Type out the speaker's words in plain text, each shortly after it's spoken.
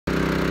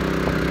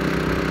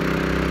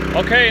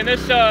Okay, and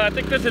this I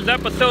think this is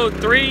episode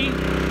 3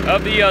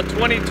 of the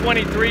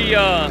 2023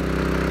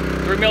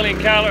 3 million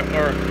calorie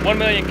or 1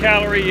 million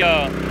calorie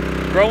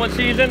growing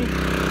season.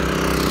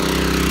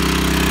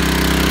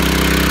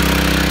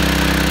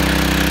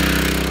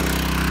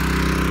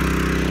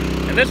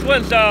 And this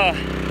one's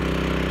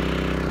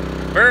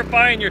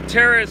verifying your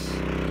terrace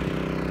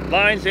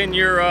lines in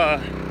your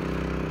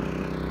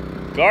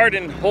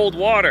garden hold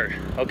water.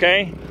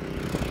 Okay,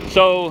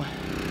 so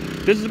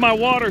this is my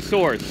water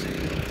source.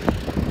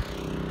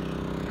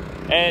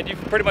 And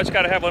you've pretty much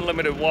got to have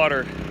unlimited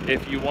water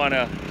if you want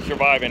to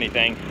survive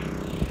anything.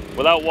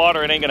 Without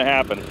water, it ain't going to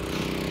happen.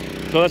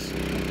 So that's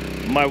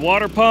my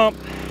water pump.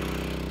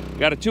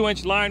 Got a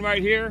 2-inch line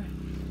right here.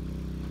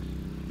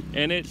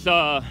 And it's,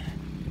 if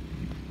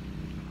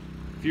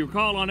you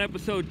recall on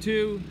episode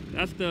 2,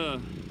 that's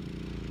the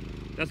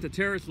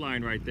terrace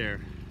line right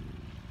there.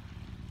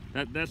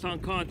 That's on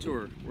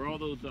contour, where all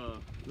those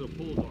little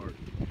poles are.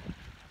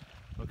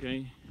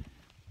 Okay?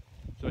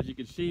 So as you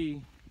can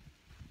see,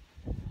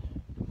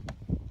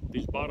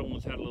 these bottom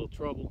ones had a little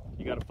trouble.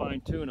 You got to fine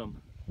tune them.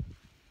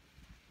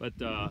 But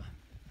you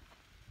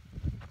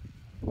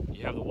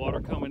have the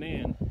water coming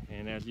in,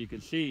 and as you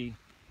can see,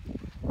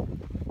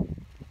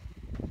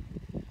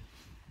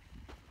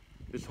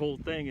 this whole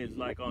thing is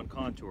like on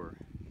contour.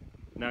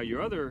 Now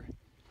your other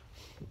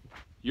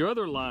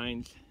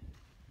lines,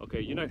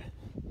 okay, you're not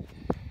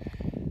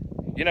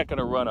going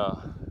to run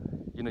a,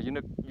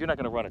 you're not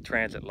going to run a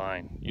transit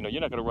line.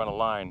 You're not going to run a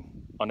line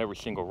on every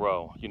single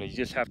row. You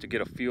just have to get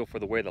a feel for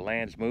the way the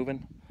land's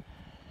moving.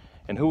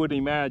 And who would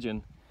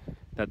imagine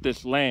that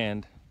this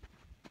land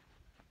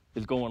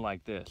is going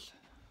like this?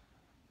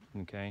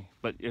 Okay,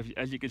 but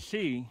as you can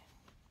see,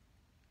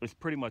 it's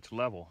pretty much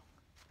level.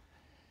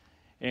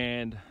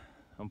 And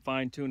I'm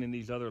fine-tuning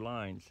these other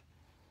lines,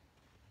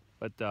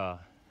 but it's a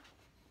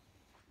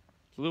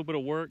little bit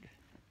of work.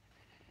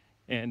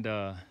 And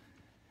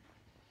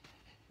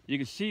you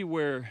can see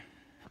where,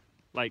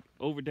 like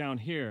over down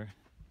here,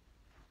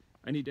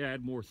 I need to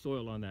add more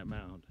soil on that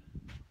mound.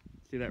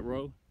 See that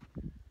row?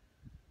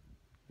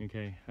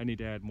 Okay, I need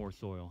to add more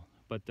soil.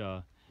 But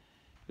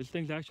this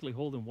thing's actually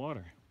holding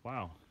water.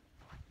 Wow.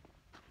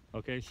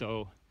 Okay,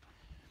 so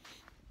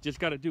just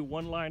got to do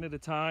one line at a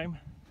time.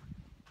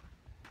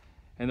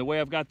 And the way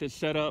I've got this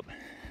set up,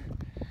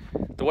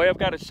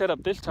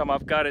 this time,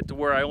 I've got it to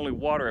where I only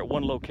water at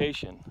one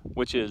location,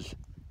 which is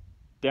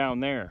down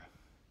there.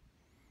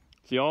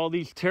 See, all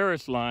these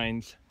terrace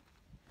lines,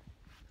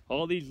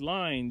 all these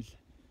lines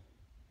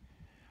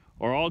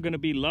are all going to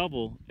be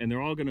level, and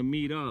they're all going to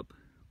meet up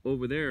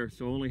over there.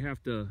 So I only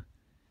have to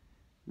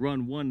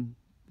run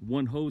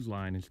one hose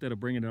line instead of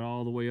bringing it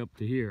all the way up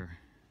to here.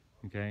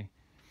 Okay,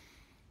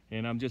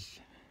 and I'm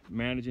just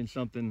managing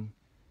something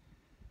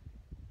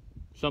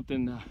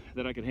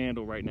that I could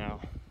handle right now.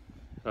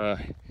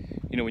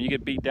 When you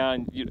get beat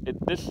down,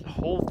 this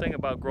whole thing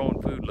about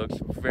growing food looks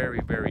very,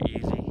 very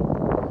easy.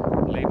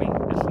 Believe me,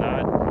 it's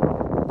not.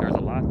 There's a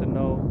lot to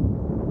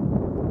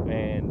know,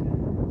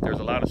 and there's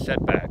a lot of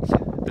setbacks.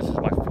 This is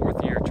my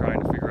 4th year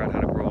trying to figure out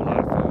how to grow a lot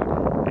of food,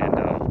 and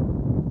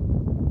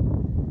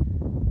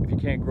if you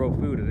can't grow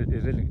food, it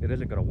isn't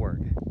going to work.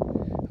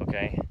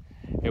 Okay,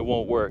 it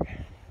won't work.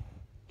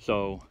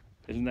 So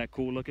isn't that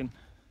cool looking?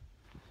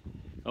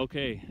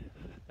 Okay,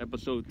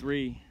 episode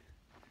 3.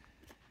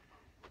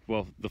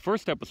 Well, the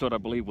first episode I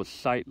believe was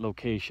site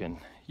location.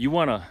 You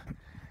want to,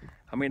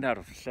 I may not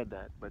have said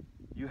that, but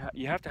you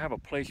have to have a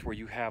place where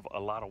you have a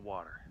lot of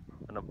water,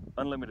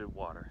 unlimited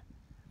water.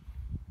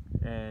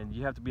 And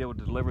you have to be able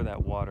to deliver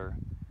that water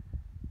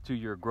to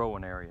your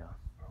growing area.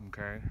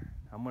 Okay,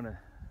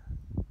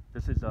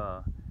 this is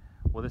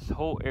this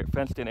whole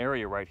fenced in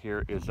area right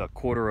here is a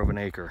 1/4 of an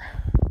acre.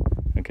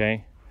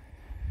 Okay,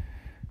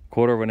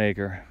 1/4 of an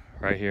acre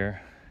right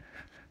here.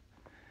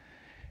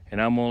 And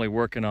I'm only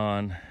working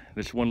on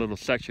this one little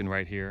section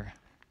right here.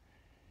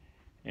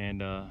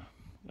 And I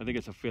think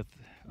it's a fifth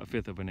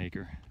of an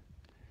acre,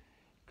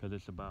 because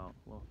it's about,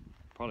 well,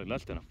 probably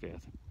less than a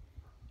fifth.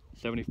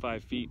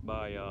 75 feet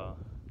by, I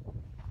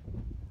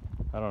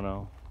don't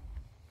know,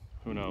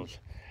 who knows.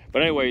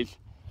 But anyways,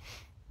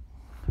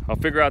 I'll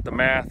figure out the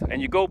math,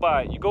 and you go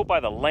by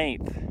the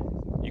length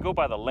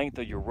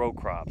of your row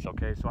crops.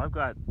 Okay, so I've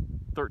got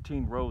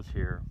 13 rows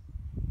here,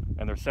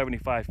 and they're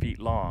 75 feet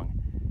long,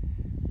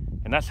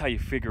 and that's how you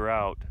figure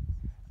out,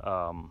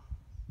 how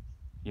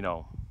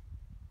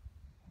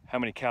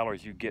many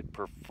calories you get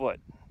per foot.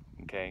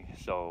 Okay,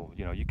 so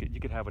you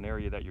could have an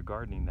area that you're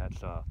gardening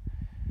that's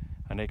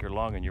an acre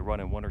long, and you're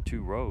running 1 or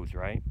 2 rows,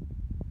 right?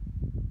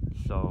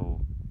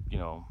 So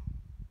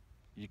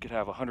you could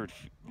have 100.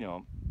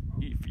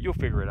 You'll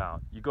figure it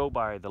out. You go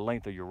by the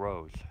length of your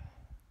rows,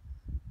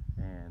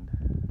 and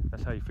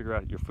that's how you figure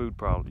out your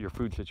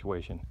food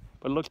situation.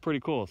 But it looks pretty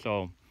cool.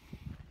 So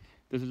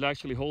this is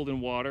actually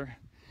holding water.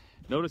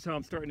 Notice how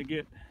I'm starting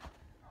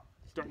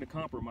to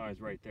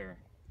compromise right there.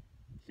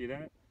 See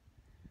that?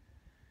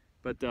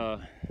 But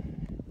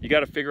you got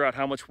to figure out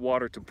how much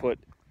water to put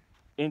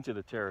into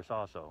the terrace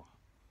also.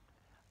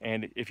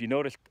 And if you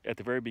notice at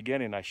the very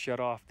beginning, I shut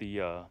off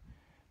the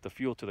the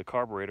fuel to the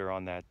carburetor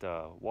on that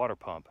water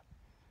pump.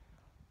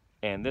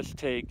 And this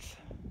takes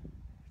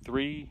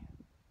 3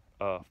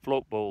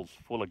 float bowls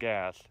full of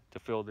gas to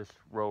fill this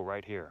row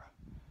right here.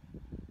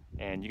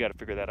 And you got to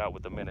figure that out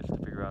with the minutes to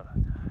figure out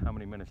how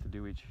many minutes to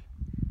do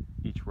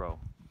each row.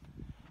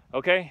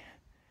 Okay,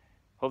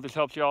 hope this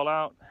helps you all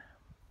out.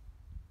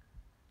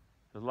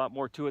 There's a lot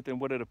more to it than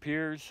what it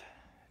appears,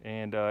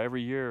 and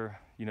every year,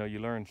 you know, you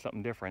learn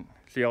something different.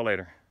 See y'all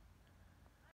later.